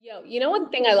You know, one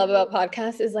thing I love about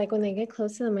podcasts is like when they get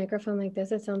close to the microphone like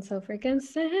this, it sounds so freaking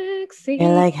sexy.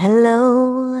 You're like,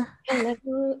 hello,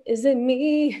 Hello, is it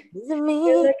me? is it You're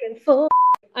me? looking for.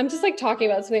 I'm just like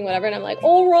talking about something, whatever, and I'm like,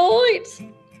 all right.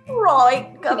 Right,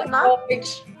 She's like, governor.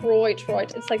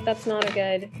 right. It's like it's not a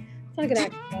good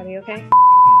accent, Abby, okay?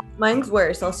 Mine's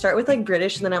worse. I'll start with like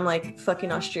British and then I'm like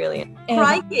fucking Australian.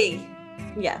 Crikey.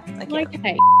 Yeah, I Like, can't.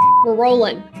 hey, we're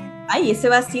rolling. Ay, ese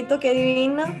vasito que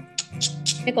divino.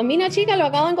 Me combina, chica, lo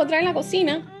acabo de encontrar en la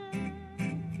cocina.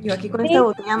 Yo aquí con esta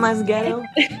botella más ghetto.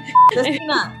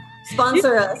 Destina,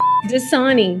 sponsor us.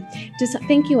 Dasani.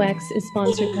 Thank you, X is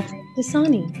sponsored by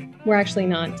Dasani. We're actually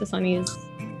not. Dasani is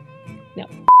no.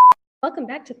 Welcome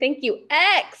back to Thank You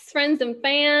X, friends and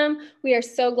fam. We are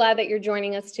so glad that you're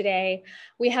joining us today.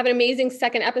 We have an amazing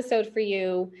second episode for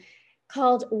you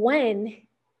called When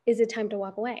is it Time to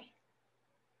Walk Away?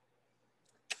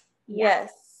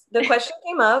 Yes. The question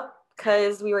came up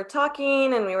because we were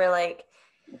talking and we were like,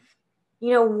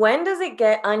 when does it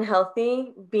get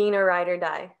unhealthy being a ride or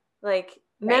die? Like,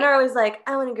 men are always like,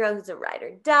 I want a girl who's a ride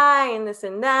or die and this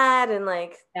and that. And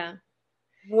like, yeah.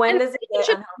 When and does it get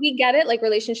unhealthy? We get it, like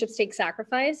relationships take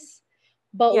sacrifice,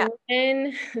 but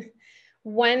when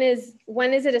is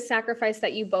it a sacrifice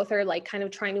that you both are like kind of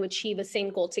trying to achieve a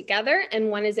same goal together, and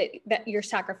when is it that you're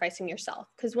sacrificing yourself?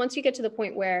 Because once you get to the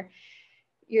point where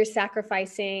you're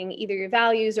sacrificing either your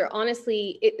values or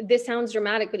honestly, this sounds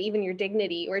dramatic, but even your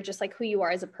dignity or just like who you are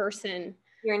as a person,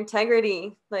 your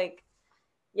integrity, like,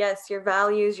 yes, your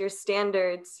values, your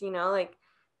standards, like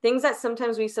things that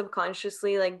sometimes we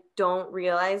subconsciously like don't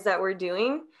realize that we're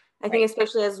doing. I think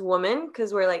especially as women,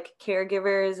 because we're like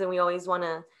caregivers and we always want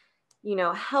to,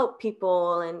 help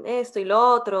people and esto y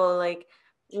lo otro. Like,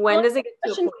 when does it get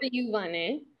to a point? For you,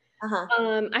 Vane.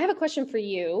 Uh-huh. I have a question for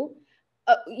you.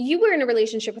 You were in a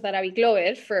relationship with Arabi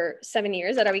Gloed for 7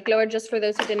 years. Arabi Gloed, just for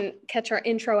those who didn't catch our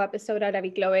intro episode,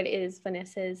 Arabi Gloed is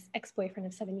Vanessa's ex-boyfriend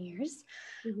of 7 years.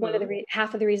 Mm-hmm.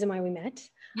 Half of the reason why we met.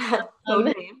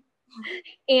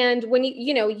 And when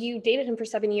you dated him for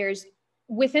 7 years,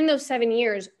 within those 7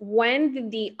 years, when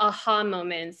did the aha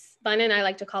moments, Vane and I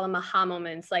like to call them aha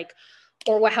moments, like,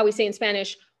 or how we say in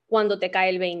Spanish, cuando te cae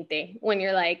el 20, when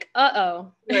you're like,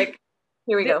 uh-oh. Like,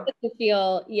 here we go.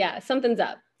 Feel, something's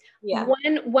up. Yeah.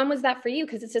 When was that for you?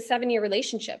 Because it's a 7-year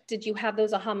relationship. Did you have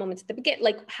those aha moments at the beginning?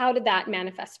 Like, how did that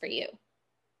manifest for you?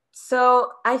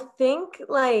 So I think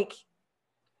like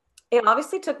it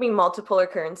obviously took me multiple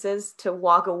occurrences to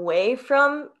walk away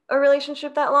from a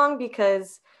relationship that long,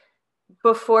 because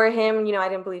before him, I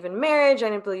didn't believe in marriage. I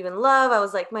didn't believe in love. I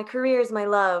was like, my career is my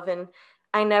love. And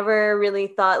I never really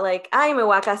thought like, ay, me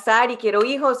voy a casar y quiero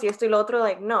hijos y esto y lo otro.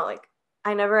 Like, no, like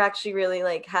I never actually really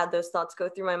like had those thoughts go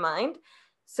through my mind.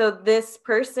 So this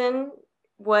person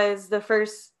was the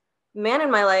first man in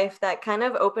my life that kind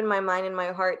of opened my mind and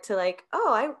my heart to like,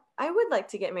 oh, I would like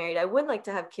to get married. I would like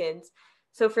to have kids.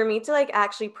 So for me to like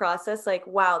actually process like,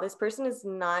 wow, this person is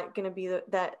not going to be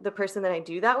the person that I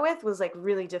do that with was like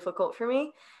really difficult for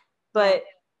me. But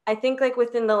I think like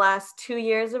within the last 2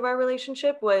 years of our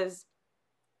relationship was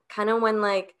kind of when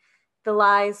like the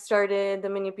lies started, the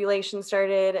manipulation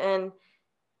started. And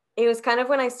it was kind of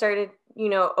when I started,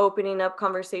 opening up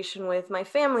conversation with my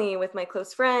family, with my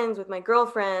close friends, with my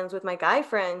girlfriends, with my guy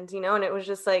friends, and it was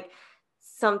just like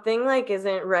something like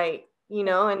isn't right,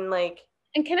 and like.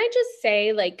 And can I just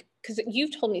say, like, because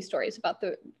you've told me stories about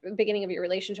the beginning of your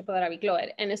relationship with Arabi Gloed,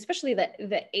 and especially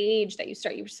the age that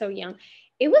you were so young,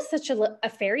 it was such a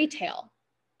fairy tale.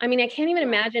 I mean, I can't even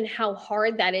imagine how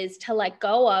hard that is to let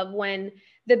go of when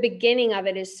the beginning of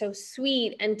it is so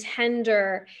sweet and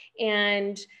tender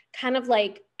and kind of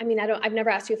like, I mean, I've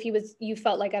never asked you if you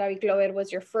felt like Arabi Gloed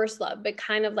was your first love, but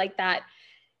kind of like that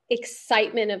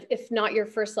excitement of, if not your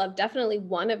first love, definitely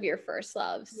one of your first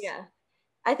loves. Yeah.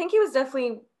 I think he was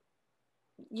definitely,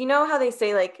 how they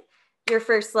say like your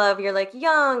first love, you're like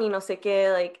young, sé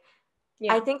qué, like,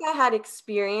 I think I had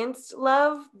experienced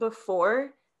love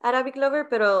before Arabic Lover,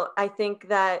 but I think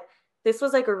that this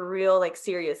was like a real like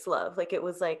serious love. Like it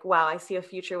was like, wow, I see a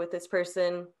future with this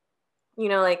person.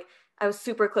 Like I was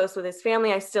super close with his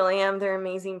family. I still am. They're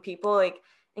amazing people. Like,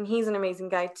 and he's an amazing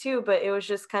guy too. But it was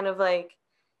just kind of like,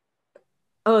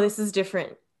 oh, this is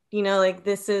different. Like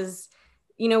this is,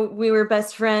 we were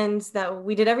best friends, that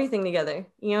we did everything together,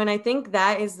 and I think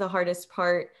that is the hardest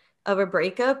part of a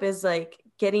breakup, is like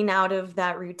getting out of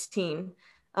that routine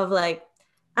of like,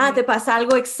 te pasa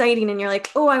algo exciting, and you're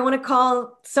like, oh, I want to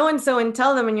call so-and-so and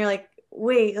tell them, and you're like,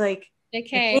 wait, like,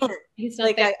 okay, I can't.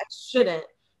 Like I shouldn't,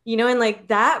 and like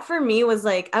that for me was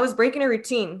like, I was breaking a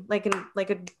routine, like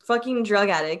a fucking drug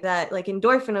addict, that like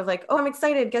endorphin of like, oh, I'm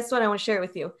excited, guess what, I want to share it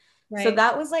with you. Right. So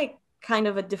that was like kind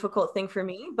of a difficult thing for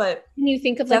me, but can you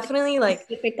think of definitely like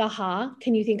specific aha?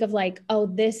 Can you think of like, oh,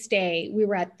 this day we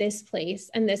were at this place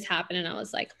and this happened and I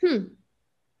was like,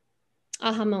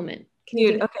 aha moment. Can you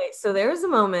think okay, so there was a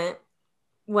moment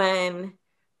when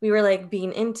we were like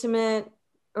being intimate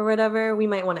or whatever. We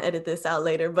might want to edit this out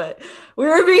later, but we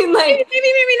were being like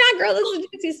maybe not, girl. This is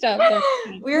juicy stuff.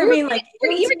 we were being like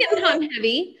you were getting hot and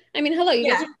heavy. I mean, hello, you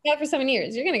guys yeah. were together for 7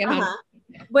 years. You're gonna get hot.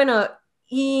 Bueno,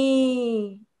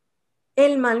 y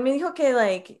el man me dijo que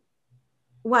like,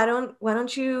 why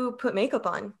don't you put makeup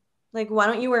on? Like, why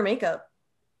don't you wear makeup?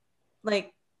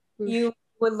 Like, you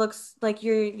would look like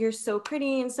you're so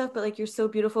pretty and stuff, but like you're so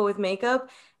beautiful with makeup,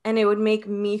 and it would make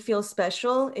me feel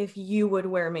special if you would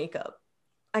wear makeup.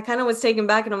 I kind of was taken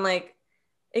back, and I'm like,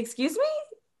 excuse me?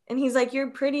 And he's like,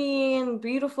 you're pretty and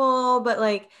beautiful, but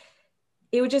like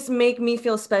it would just make me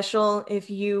feel special if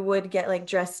you would get like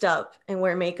dressed up and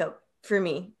wear makeup for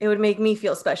me. It would make me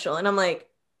feel special. And I'm like,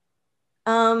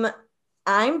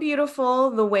 I'm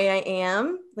beautiful the way I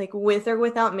am, like with or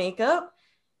without makeup.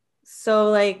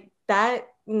 So like that,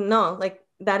 no, like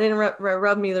that didn't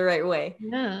rub me the right way.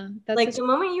 Yeah. That's like the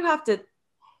moment you have to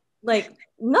like,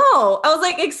 no, I was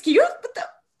like, excuse me.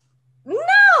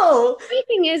 No. The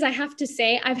thing is, I have to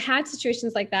say, I've had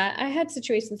situations like that. I had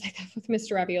situations like that with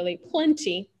Mr. Ravioli,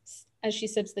 plenty, as she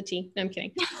sips the tea. No, I'm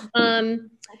kidding.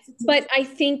 But I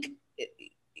think,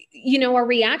 you know, our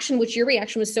reaction, which your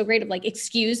reaction was so great of like,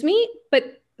 excuse me,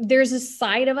 but there's a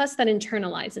side of us that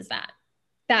internalizes that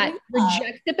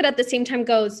rejects it, but at the same time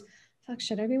goes, fuck,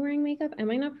 should I be wearing makeup?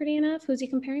 Am I not pretty enough? Who's he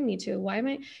comparing me to? Why am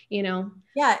I, you know?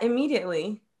 Yeah,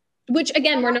 immediately. Which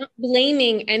again, we're not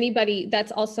blaming anybody.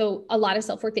 That's also a lot of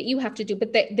self-work that you have to do.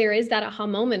 But there is that aha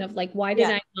moment of like, why did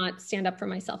I not stand up for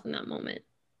myself in that moment?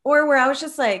 Or where I was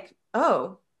just like,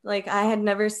 oh, like I had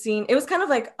never seen, it was kind of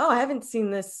like, oh, I haven't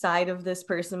seen this side of this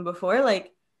person before.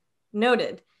 Like,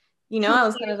 noted. You know, I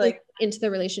was kind of like into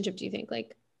the relationship, do you think?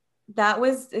 Like that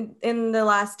was in the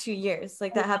last 2 years.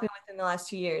 Like that happened within the last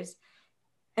 2 years.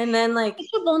 And then like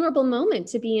it's a vulnerable moment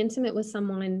to be intimate with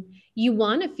someone and you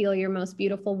want to feel your most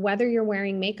beautiful, whether you're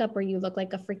wearing makeup or you look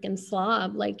like a freaking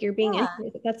slob, like you're being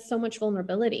intimate. That's so much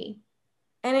vulnerability.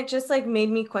 And it just like made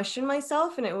me question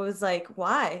myself. And it was like,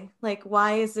 why? Like,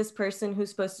 why is this person who's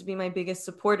supposed to be my biggest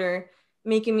supporter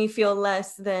making me feel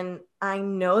less than I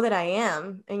know that I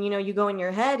am? And, you know, you go in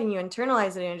your head and you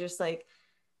internalize it and you're just like,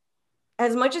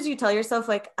 as much as you tell yourself,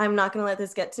 like, I'm not going to let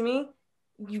this get to me,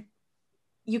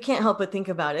 you can't help but think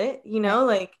about it, you know,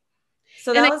 like,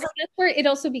 so that was that's where it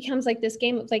also becomes like this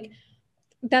game of like,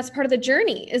 that's part of the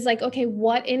journey is like, okay,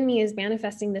 what in me is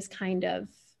manifesting this kind of,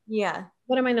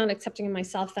 what am I not accepting in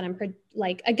myself that I'm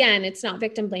like, again, it's not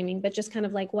victim blaming, but just kind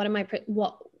of like,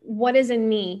 what is in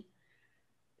me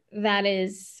that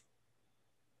is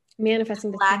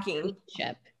manifesting this lacking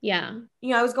relationship? Yeah.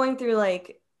 You know, I was going through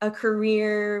like a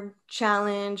career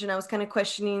challenge and I was kind of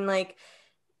questioning like,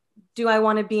 do I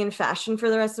want to be in fashion for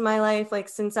the rest of my life? Like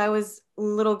since I was a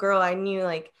little girl, I knew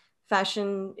like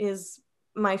fashion is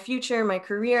my future, my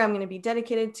career. I'm going to be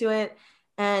dedicated to it.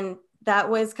 And that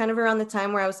was kind of around the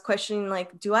time where I was questioning,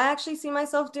 like, do I actually see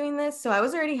myself doing this? So I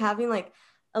was already having like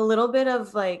a little bit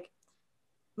of like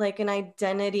an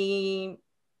identity,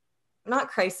 not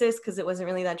crisis, because it wasn't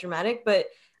really that dramatic, but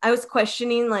I was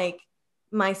questioning like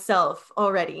myself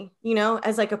already, you know,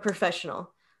 as like a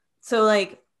professional. So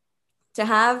like to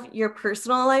have your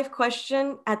personal life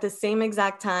question at the same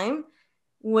exact time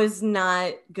was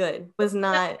not good, was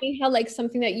not how like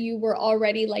something that you were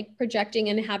already like projecting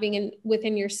and having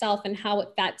within yourself and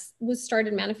how that was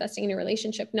started manifesting in your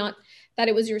relationship. Not that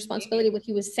it was your responsibility, what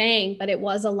he was saying, but it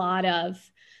was a lot of,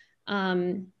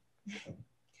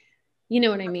 you know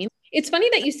what I mean? It's funny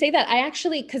that you say that. I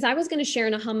actually, because I was going to share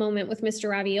an aha moment with Mr.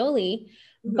 Ravioli,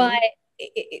 but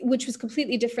which was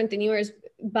completely different than yours,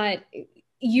 but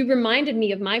you reminded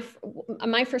me of my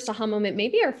first aha moment,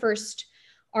 maybe our first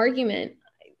argument.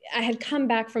 I had come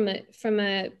back from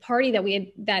a party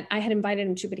that I had invited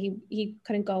him to, but he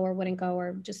couldn't go or wouldn't go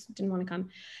or just didn't want to come.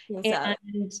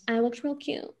 And I looked real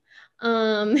cute.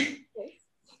 And he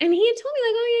had told me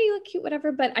like, oh yeah, you look cute,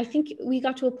 whatever. But I think we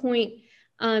got to a point,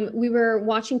 we were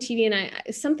watching TV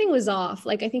and something was off.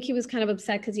 Like, I think he was kind of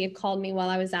upset because he had called me while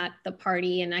I was at the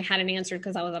party and I hadn't answered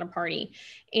because I was at a party.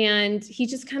 And he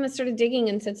just kind of started digging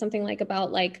and said something like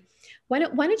about like, why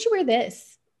don't you wear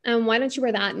this? Why don't you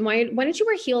wear that? And why don't you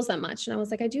wear heels that much? And I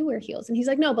was like, I do wear heels. And he's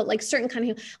like, no, but like certain kind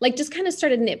of heel, like just kind of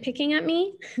started nitpicking at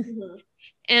me.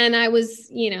 And I was,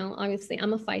 you know, obviously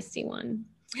I'm a feisty one.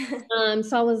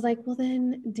 So I was like, well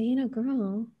then date a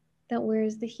girl that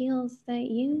wears the heels that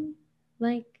you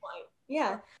like.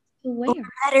 Yeah. To wear. Or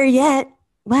better yet,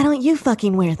 why don't you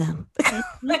fucking wear them?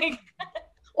 Like,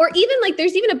 or even like,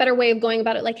 there's even a better way of going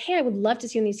about it. Like, hey, I would love to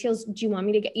see you in these heels. Do you want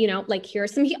me to get, like,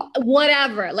 here's some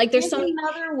whatever. Like there's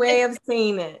another way of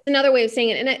saying it. Another way of saying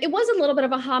it. And it was a little bit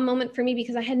of a aha moment for me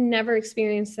because I had never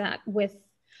experienced that with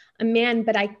a man,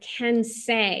 but I can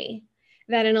say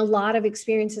that in a lot of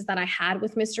experiences that I had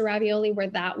with Mr. Ravioli, where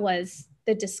that was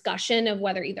the discussion of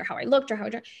whether either how I looked or how I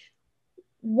dressed,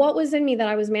 what was in me that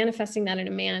I was manifesting that in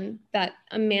a man, that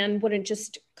a man wouldn't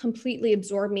just completely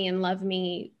absorb me and love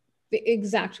me the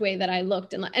exact way that I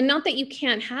looked. And not that you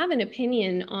can't have an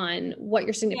opinion on what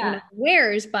your significant other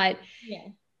wears, but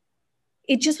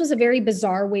it just was a very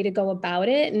bizarre way to go about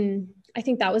it. And I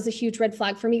think that was a huge red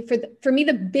flag for me. For me,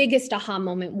 the biggest aha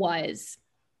moment was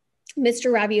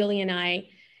Mr. Ravioli and I,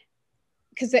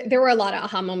 because there were a lot of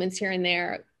aha moments here and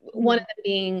there. One of them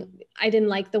being, I didn't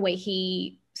like the way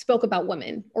he spoke about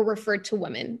women or referred to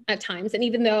women at times. And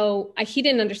even though he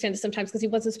didn't understand it sometimes because he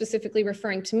wasn't specifically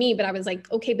referring to me, but I was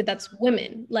like, okay, but that's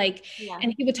women. Like,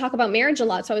 and he would talk about marriage a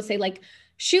lot. So I would say like,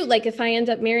 shoot, like if I end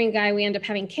up marrying a guy, we end up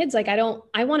having kids. Like,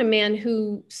 I want a man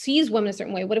who sees women a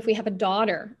certain way. What if we have a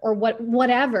daughter or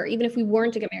whatever, even if we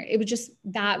weren't to get married? It was just,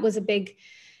 that was a big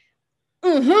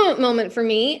moment for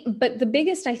me. But the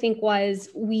biggest, I think, was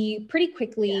we pretty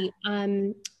quickly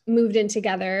moved in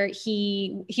together.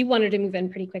 He wanted to move in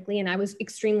pretty quickly, and I was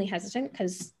extremely hesitant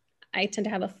because I tend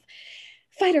to have a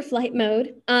fight or flight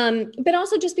mode. But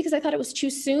also just because I thought it was too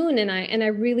soon, and I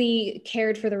really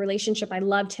cared for the relationship. I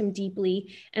loved him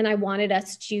deeply, and I wanted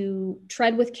us to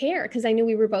tread with care because I knew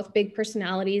we were both big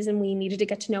personalities and we needed to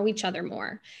get to know each other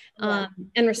more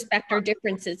and respect our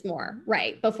differences more,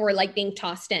 right? Before like being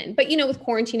tossed in. But with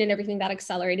quarantine and everything, that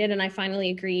accelerated, and I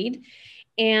finally agreed.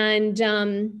 And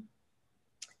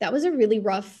that was a really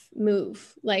rough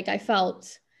move. Like I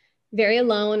felt very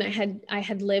alone. I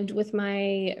had lived with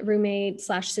my roommate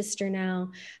 / sister now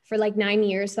for like 9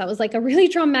 years. That was like a really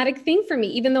traumatic thing for me,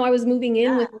 even though I was moving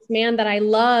in with this man that I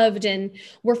loved, and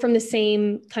we're from the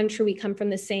same country. We come from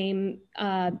the same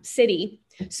city.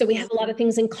 So we have a lot of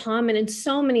things in common and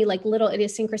so many like little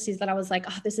idiosyncrasies that I was like,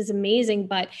 oh, this is amazing.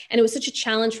 And it was such a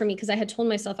challenge for me because I had told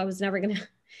myself I was never going to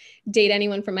date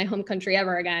anyone from my home country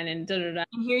ever again. And And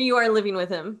here you are living with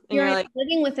him. And you're like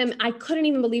living with him. I couldn't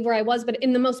even believe where I was, but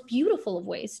in the most beautiful of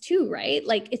ways too, right?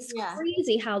 Like it's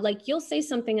crazy how like you'll say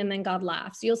something and then God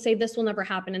laughs. You'll say this will never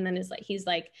happen. And then he's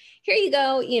like, here you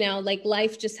go. Like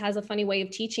life just has a funny way of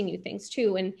teaching you things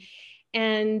too.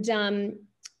 And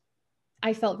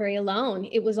I felt very alone.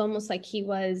 It was almost like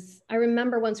I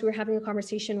remember once we were having a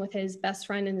conversation with his best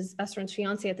friend and his best friend's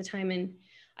fiance at the time. And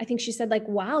I think she said like,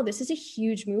 wow, this is a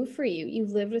huge move for you.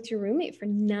 You've lived with your roommate for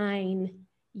 9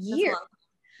 years.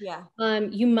 Yeah.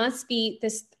 You must be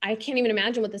this. I can't even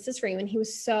imagine what this is for you. And he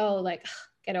was so like,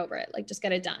 get over it. Like, just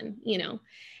get it done,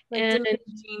 Like and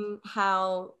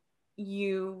how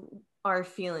you are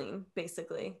feeling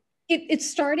basically. It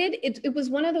started, it was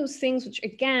one of those things, which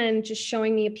again, just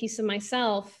showing me a piece of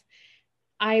myself.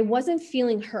 I wasn't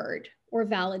feeling heard or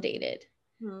validated.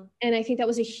 And I think that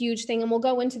was a huge thing. And we'll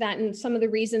go into that and some of the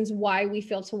reasons why we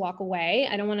feel to walk away.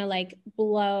 I don't want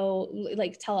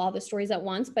to tell all the stories at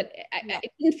once, but I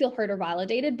didn't feel heard or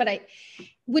validated,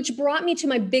 which brought me to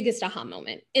my biggest aha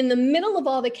moment. In the middle of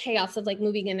all the chaos of like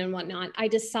moving in and whatnot, I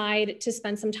decided to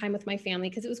spend some time with my family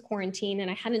because it was quarantine and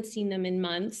I hadn't seen them in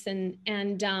months. And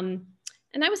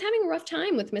I was having a rough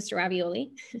time with Mr.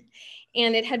 Ravioli.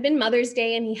 And it had been Mother's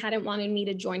Day and he hadn't wanted me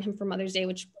to join him for Mother's Day,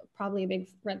 which probably a big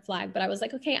red flag, but I was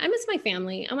like, okay, I miss my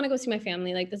family. I want to go see my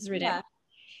family. Like, this is ridiculous.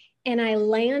 Yeah. And I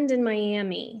land in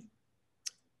Miami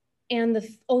and the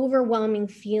overwhelming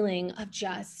feeling of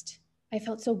I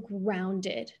felt so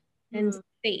grounded and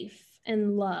safe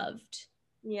and loved.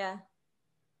 Yeah.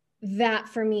 That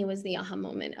for me was the aha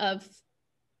moment of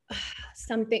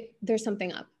there's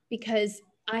something up, because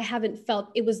I haven't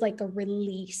felt, it was like a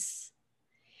release.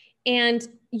 And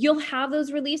you'll have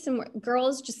those releases, and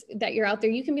girls, just that you're out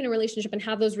there, you can be in a relationship and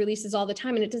have those releases all the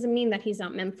time. And it doesn't mean that he's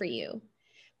not meant for you,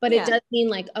 but it does mean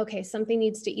like, okay, something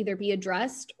needs to either be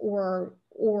addressed or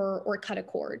cut a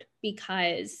cord,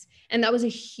 and that was a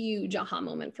huge aha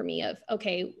moment for me of,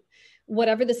 okay,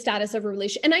 whatever the status of a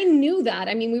relationship. And I knew that,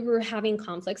 I mean, we were having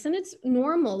conflicts and it's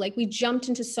normal. Like we jumped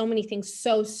into so many things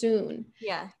so soon.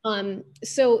 Yeah.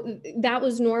 So that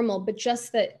was normal, but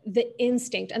just the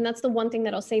instinct. And that's the one thing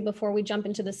that I'll say before we jump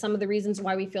into some of the reasons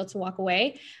why we feel to walk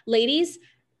away. Ladies,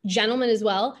 gentlemen as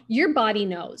well, your body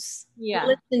knows. Yeah.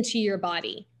 Listen to your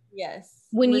body. Yes.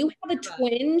 When you have a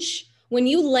twinge, when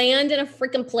you land in a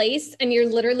freaking place and you're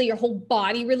literally, your whole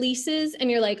body releases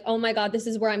and you're like, oh my God, this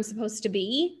is where I'm supposed to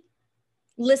be.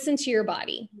 Listen to your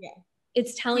body. Yeah.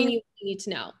 It's telling you what you need to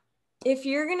know. if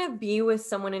you're gonna be with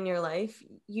someone in your life,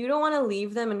 you don't want to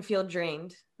leave them and feel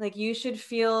drained. Like you should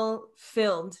feel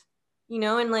filled, you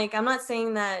know? And like I'm not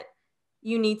saying that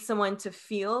you need someone to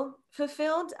feel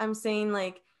fulfilled. I'm saying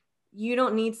like you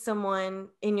don't need someone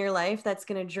in your life that's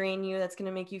gonna drain you, that's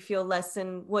gonna make you feel less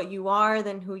than what you are,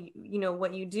 than who you know,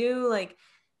 what you do. Like,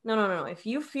 no, no, no. If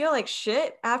you feel like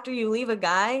shit after you leave a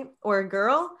guy or a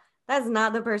girl, that's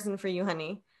not the person for you,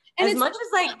 honey. And As it's much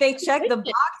as like they check the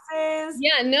boxes,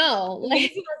 yeah, no, like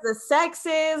amazing as the sex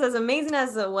is, as amazing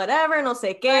as the whatever, no sé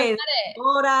I qué, get it.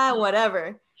 hora,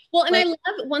 whatever. Well, and I Like,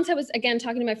 love once I was again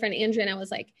talking to my friend Andrea, and I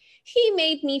was like, he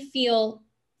made me feel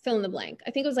fill in the blank.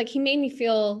 I think it was like he made me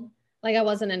feel like I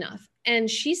wasn't enough. And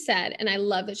she said, and I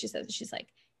love that she said, she's like,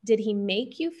 did he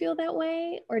make you feel that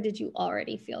way, or did you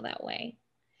already feel that way?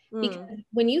 Because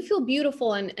when you feel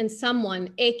beautiful and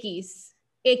someone X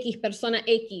persona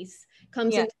X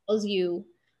comes yeah, and tells you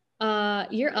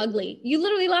you're ugly, you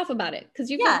literally laugh about it because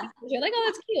you feel yeah. you're like, oh,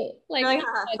 that's cute. Like, You're like,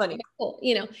 oh, that's funny. cool.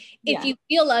 You know, if Yeah. you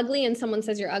feel ugly and someone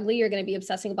says you're ugly, you're going to be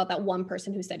obsessing about that one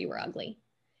person who said you were ugly.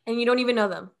 And you don't even know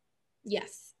them.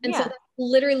 Yes. And Yeah. so that's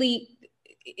literally,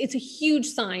 it's a huge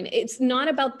sign. It's not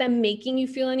about them making you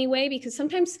feel any way, because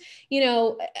sometimes, you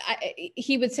know,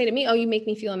 he would say to me, oh, you make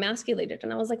me feel emasculated.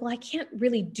 And I was like, well, I can't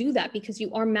really do that because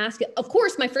you are masculine. Of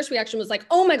course, my first reaction was like,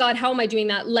 oh my God, how am I doing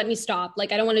that? Let me stop.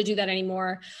 Like, I don't want to do that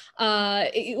anymore.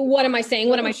 What am I saying?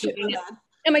 What am I doing?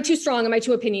 Am I too strong? Am I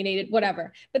too opinionated?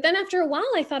 Whatever. But then after a while,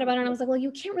 I thought about it and I was like, well,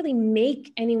 you can't really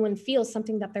make anyone feel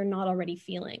something that they're not already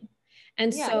feeling.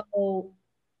 And so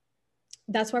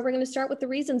that's why we're going to start with the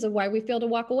reasons of why we feel to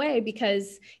walk away,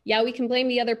 because yeah, we can blame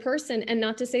the other person, and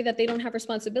not to say that they don't have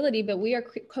responsibility, but we are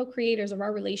co-creators of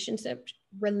our relationships.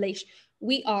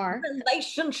 We are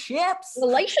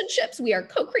relationships. We are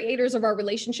co-creators of our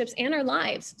relationships and our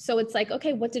lives. So it's like,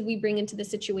 okay, what did we bring into the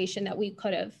situation that we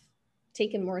could have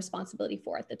taken more responsibility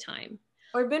for at the time?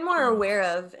 Or been more aware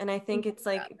of. And I think it's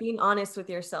like being honest with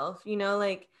yourself, you know,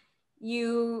 like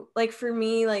you, like for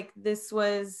me, like this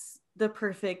was the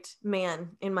perfect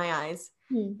man in my eyes.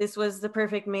 This was the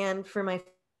perfect man for my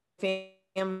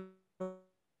family.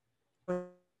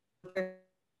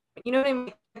 You know what I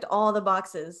mean? All the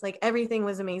boxes, like everything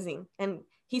was amazing. And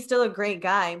he's still a great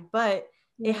guy, but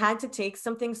it had to take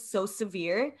something so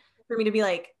severe for me to be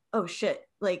like, oh shit,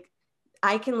 like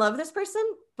I can love this person,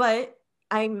 but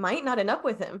I might not end up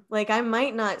with him. Like I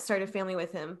might not start a family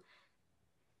with him.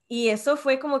 Y eso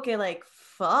fue como que like,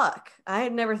 fuck, I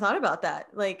had never thought about that.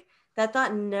 Like that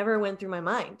thought never went through my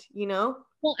mind, you know?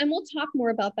 Well, and we'll talk more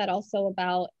about that also,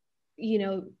 about, you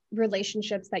know,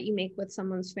 relationships that you make with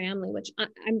someone's family, which I'm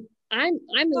like,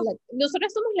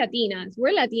 nosotras somos Latinas.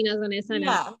 We're Latinas on esa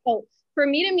night. So for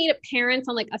me to meet a parent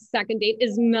on like a second date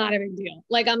is not a big deal.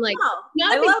 Like I'm like,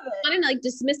 not in a like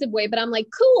dismissive way, but I'm like,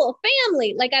 cool,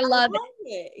 family. Like I love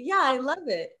it. Yeah, I love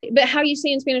it. But how you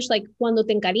say in Spanish, like cuando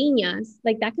te encariñas,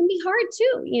 like that can be hard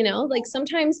too, you know? Like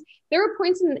sometimes there were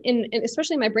points in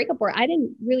especially in my breakup where I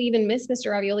didn't really even miss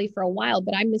Mr. Ravioli for a while,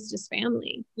 but I missed his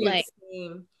family. Like,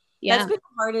 yeah. That's been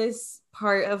the hardest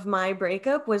part of my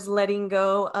breakup, was letting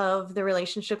go of the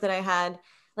relationship that I had,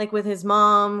 like with his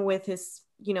mom, with his,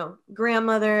 you know,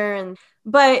 grandmother.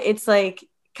 But it's like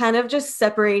kind of just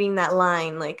separating that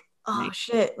line, like, oh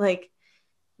shit, like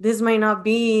this might not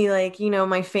be like, you know,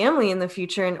 my family in the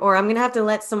future, or I'm going to have to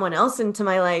let someone else into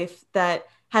my life that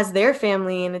has their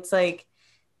family. And it's like,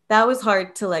 that was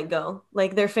hard to let go.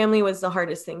 Like their family was the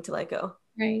hardest thing to let go.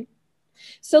 Right.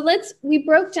 So we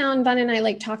broke down, Van and I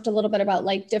like talked a little bit about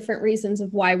like different reasons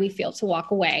of why we feel to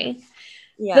walk away.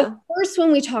 Yeah. The first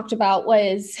one we talked about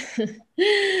was,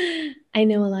 I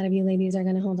know a lot of you ladies are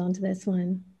going to hold on to this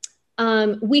one.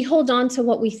 We hold on to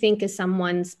what we think is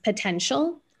someone's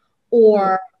potential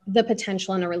or the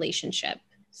potential in a relationship.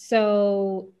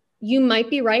 So you might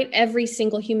be right. Every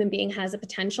single human being has a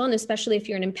potential. And especially if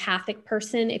you're an empathic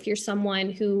person, if you're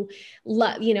someone who,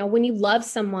 you know, when you love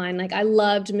someone, like I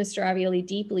loved Mr. Ravioli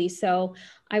deeply. So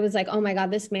I was like, oh my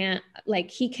God, this man, like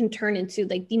he can turn into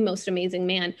like the most amazing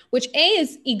man, which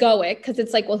is egoic, because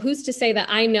it's like, well, who's to say that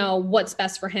I know what's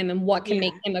best for him and what can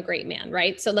make him a great man,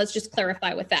 right? So let's just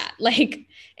clarify with that. Like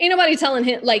ain't nobody telling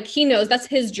him, like he knows that's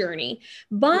his journey.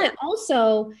 But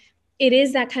also it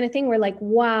is that kind of thing where like,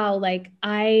 wow, like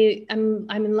I'm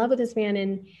in love with this man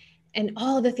and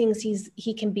all the things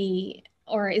he can be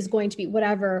or is going to be,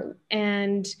 whatever.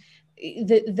 And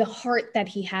the heart that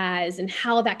he has and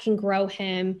how that can grow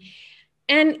him.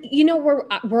 And, you know,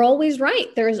 we're always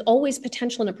right. There is always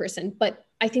potential in a person, but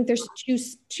I think there's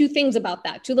two things about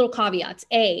that, two little caveats.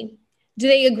 A, do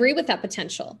they agree with that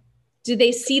potential? Do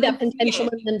they see that potential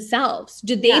in themselves?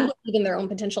 Do they believe in their own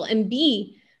potential? And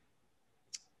B,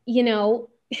 you know,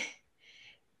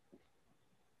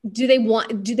 do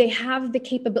they have the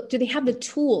capability, do they have the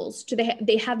tools,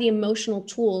 they have the emotional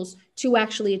tools to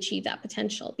actually achieve that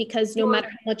potential? Because no matter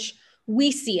how much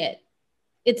we see it,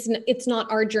 it's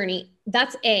not our journey.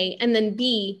 That's A. And then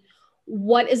B,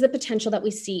 what is the potential that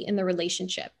we see in the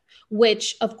relationship?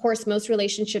 Which, of course, most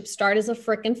relationships start as a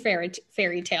freaking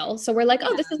fairy tale. So we're like,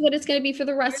 oh, this is what it's going to be for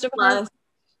the rest of our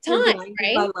time,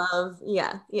 right? Love.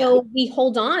 Yeah. So we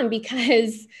hold on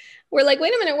because we're like,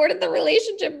 wait a minute, where did the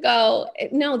relationship go?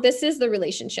 No, this is the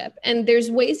relationship. And there's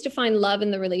ways to find love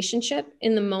in the relationship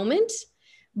in the moment.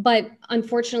 But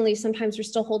unfortunately, sometimes we're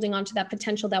still holding on to that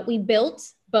potential that we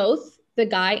built, both the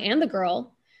guy and the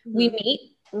girl. Mm-hmm. We meet,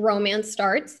 romance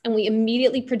starts, and we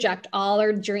immediately project all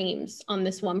our dreams on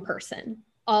this one person.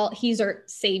 He's our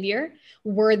savior.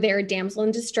 We're their damsel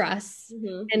in distress,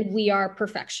 mm-hmm. and we are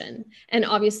perfection. And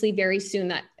obviously very soon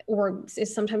that, or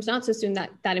sometimes not so soon,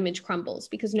 that image crumbles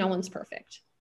because no one's perfect.